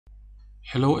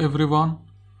Hello everyone,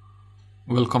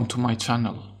 welcome to my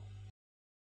channel.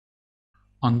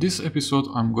 On this episode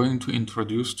I'm going to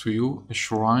introduce to you a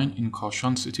shrine in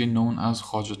Kashan city known as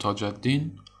Khaje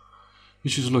Tajaddin,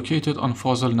 which is located on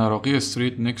Fazel Naraghi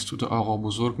Street next to the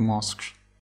Aghabozorg mosque.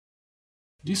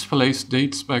 This place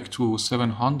dates back to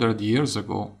 700 years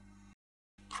ago.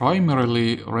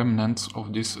 Primarily remnants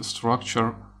of this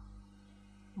structure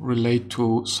relate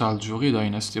to Seljuqi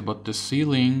dynasty, but the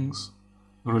ceilings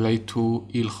relate to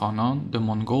Il-Khanan, the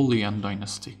Mongolian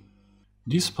dynasty.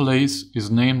 This place is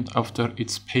named after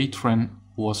its patron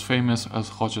who was famous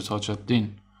as Khaje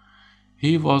Tajaddin.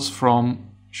 He was from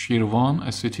Shirvan,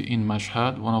 a city in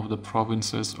Mashhad, one of the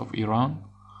provinces of Iran.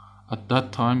 At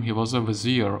that time he was a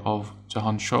vizier of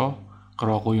Jahanshah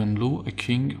Qaraqoyunlu, a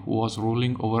king who was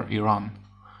ruling over Iran.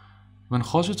 When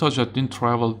Khaje Tajaddin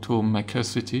traveled to Mecca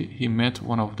city, he met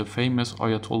one of the famous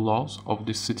Ayatollahs of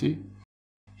this city.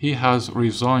 He has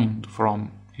resigned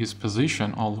from his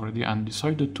position already and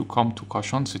decided to come to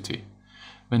Kashan city.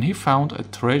 When he found a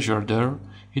treasure there,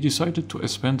 he decided to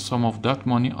spend some of that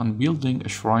money on building a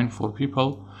shrine for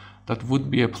people that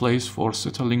would be a place for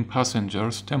settling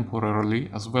passengers temporarily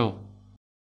as well.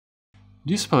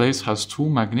 This place has two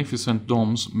magnificent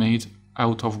domes made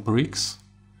out of bricks.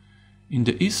 In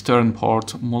the eastern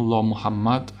part, Mullah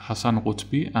Muhammad Hassan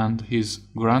Qutbi and his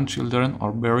grandchildren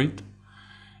are buried.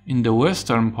 In the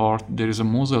western part, there is a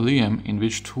mausoleum in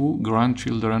which two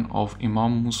grandchildren of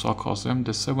Imam Musa Kazem,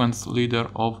 the seventh leader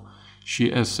of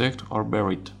Shia sect, are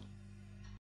buried.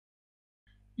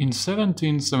 In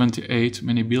 1778,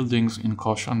 many buildings in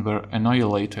Kashan were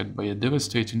annihilated by a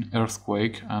devastating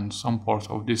earthquake, and some part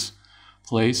of this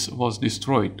place was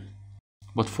destroyed.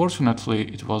 But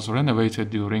fortunately, it was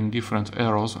renovated during different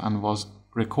eras and was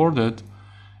recorded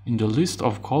in the list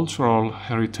of Cultural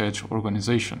Heritage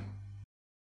Organization.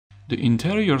 The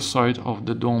interior side of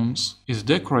the domes is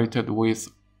decorated with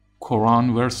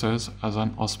Quran verses as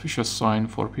an auspicious sign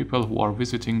for people who are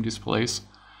visiting this place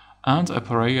and a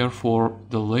prayer for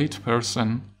the late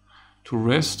person to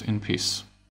rest in peace.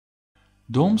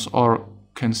 Domes are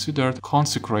considered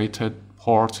consecrated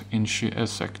part in Shia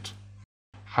sect.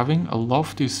 Having a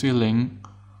lofty ceiling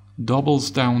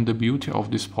doubles down the beauty of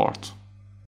this part.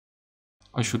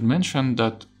 I should mention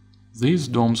that these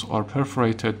domes are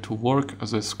perforated to work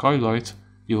as a skylight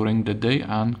during the day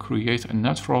and create a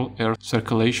natural air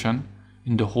circulation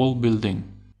in the whole building.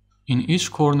 In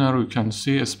each corner you can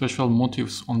see special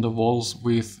motifs on the walls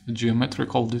with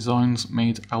geometrical designs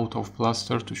made out of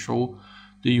plaster to show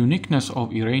the uniqueness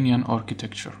of Iranian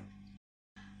architecture.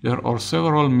 There are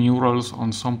several murals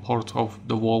on some part of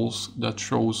the walls that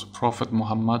shows Prophet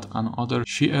Muhammad and other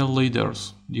Shia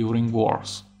leaders during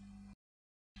wars.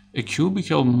 A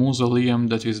cubical mausoleum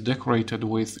that is decorated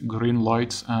with green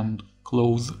lights and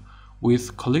clothed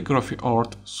with calligraphy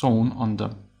art sewn on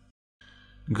them.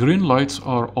 Green lights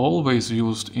are always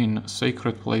used in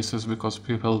sacred places because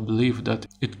people believe that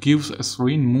it gives a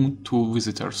serene mood to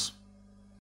visitors.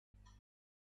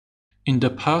 In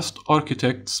the past,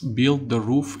 architects built the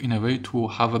roof in a way to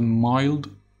have a mild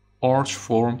arch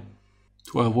form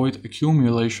to avoid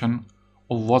accumulation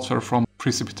of water from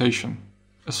precipitation.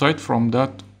 Aside from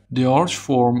that, the arch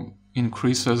form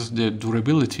increases the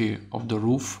durability of the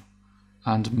roof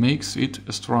and makes it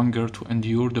stronger to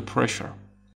endure the pressure.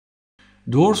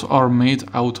 Doors are made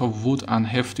out of wood and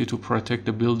hefty to protect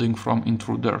the building from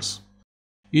intruders.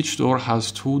 Each door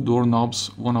has two doorknobs.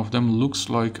 One of them looks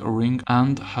like a ring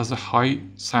and has a high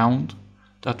sound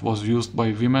that was used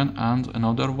by women, and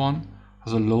another one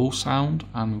has a low sound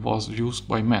and was used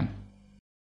by men.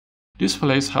 This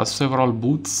place has several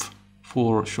booths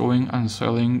for showing and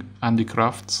selling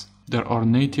handicrafts. There are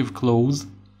native clothes,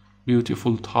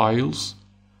 beautiful tiles,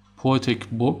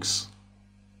 poetic books,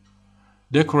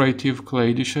 decorative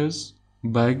clay dishes,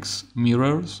 bags,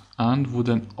 mirrors, and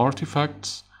wooden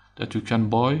artifacts that you can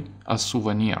buy as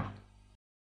souvenir.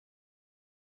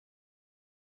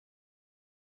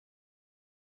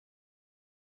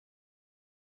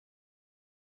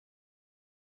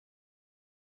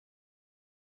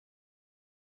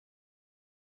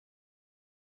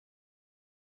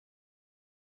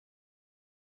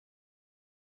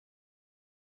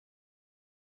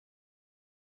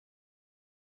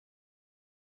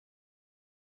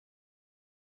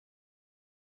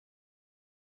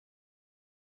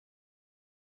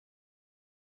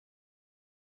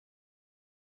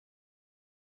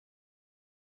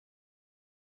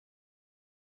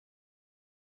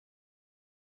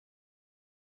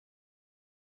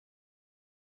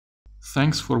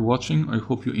 Thanks for watching. I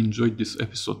hope you enjoyed this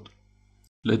episode.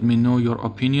 Let me know your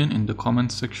opinion in the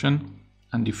comment section,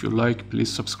 and if you like,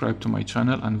 please subscribe to my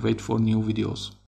channel and wait for new videos.